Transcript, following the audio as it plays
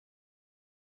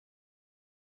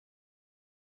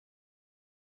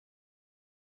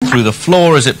through the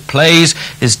floor as it plays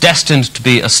is destined to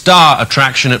be a star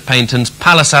attraction at Paignton's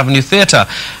Palace Avenue Theatre.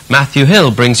 Matthew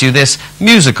Hill brings you this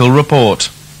musical report.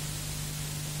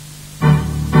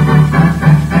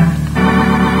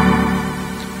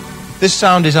 This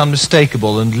sound is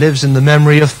unmistakable and lives in the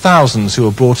memory of thousands who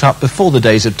were brought up before the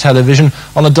days of television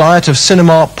on a diet of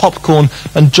cinema, popcorn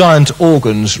and giant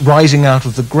organs rising out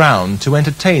of the ground to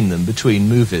entertain them between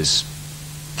movies.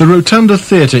 The Rotunda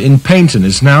Theatre in Paignton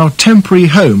is now temporary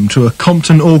home to a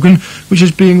Compton organ which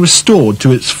is being restored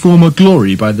to its former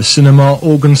glory by the Cinema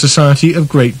Organ Society of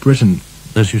Great Britain.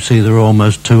 As you see, there are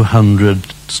almost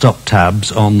 200 stop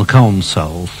tabs on the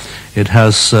console. It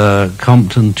has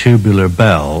Compton tubular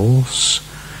bells,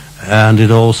 and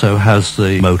it also has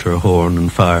the motor horn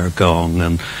and fire gong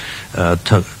and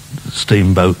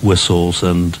steamboat whistles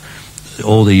and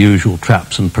all the usual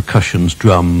traps and percussions,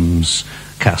 drums,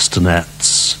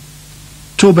 castanets.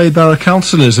 Torbay Borough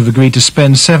councillors have agreed to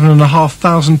spend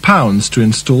 £7,500 to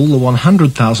install the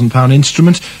 £100,000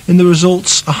 instrument in the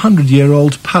resort's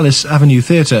 100-year-old Palace Avenue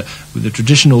Theatre, with a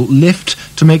traditional lift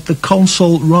to make the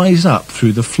console rise up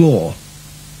through the floor.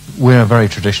 We're a very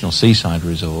traditional seaside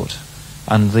resort,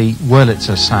 and the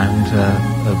Wurlitzer sound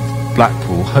of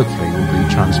Blackpool hopefully will be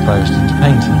transposed into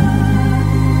Paignton.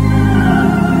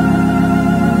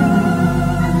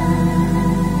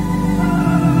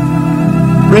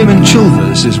 Raymond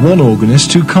Chilvers is one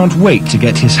organist who can't wait to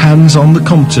get his hands on the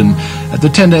Compton. At the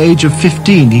tender age of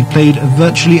 15, he played a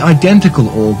virtually identical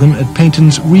organ at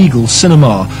Paignton's Regal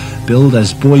Cinema. Billed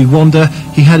as Boy Wonder,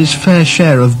 he had his fair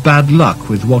share of bad luck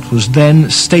with what was then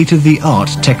state-of-the-art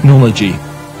technology.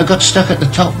 I got stuck at the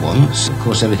top once. Of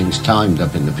course, everything's timed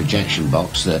up in the projection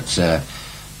box that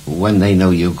when they know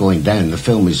you're going down, the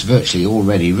film is virtually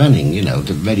already running, you know,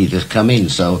 ready to come in.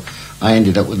 So I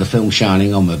ended up with the film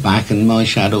shining on my back and my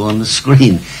shadow on the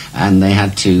screen. And they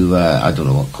had to, I don't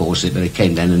know what caused it, but they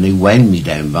came down and they wound me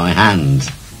down by hand.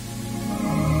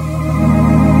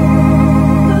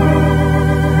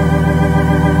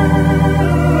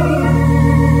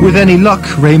 With any luck,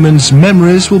 Raymond's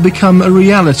memories will become a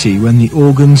reality when the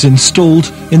organ's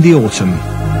installed in the autumn.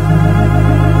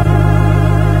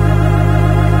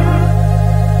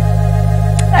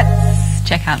 Let's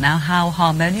check out now how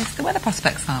harmonious the weather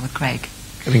prospects are with Craig.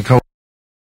 Getting cold.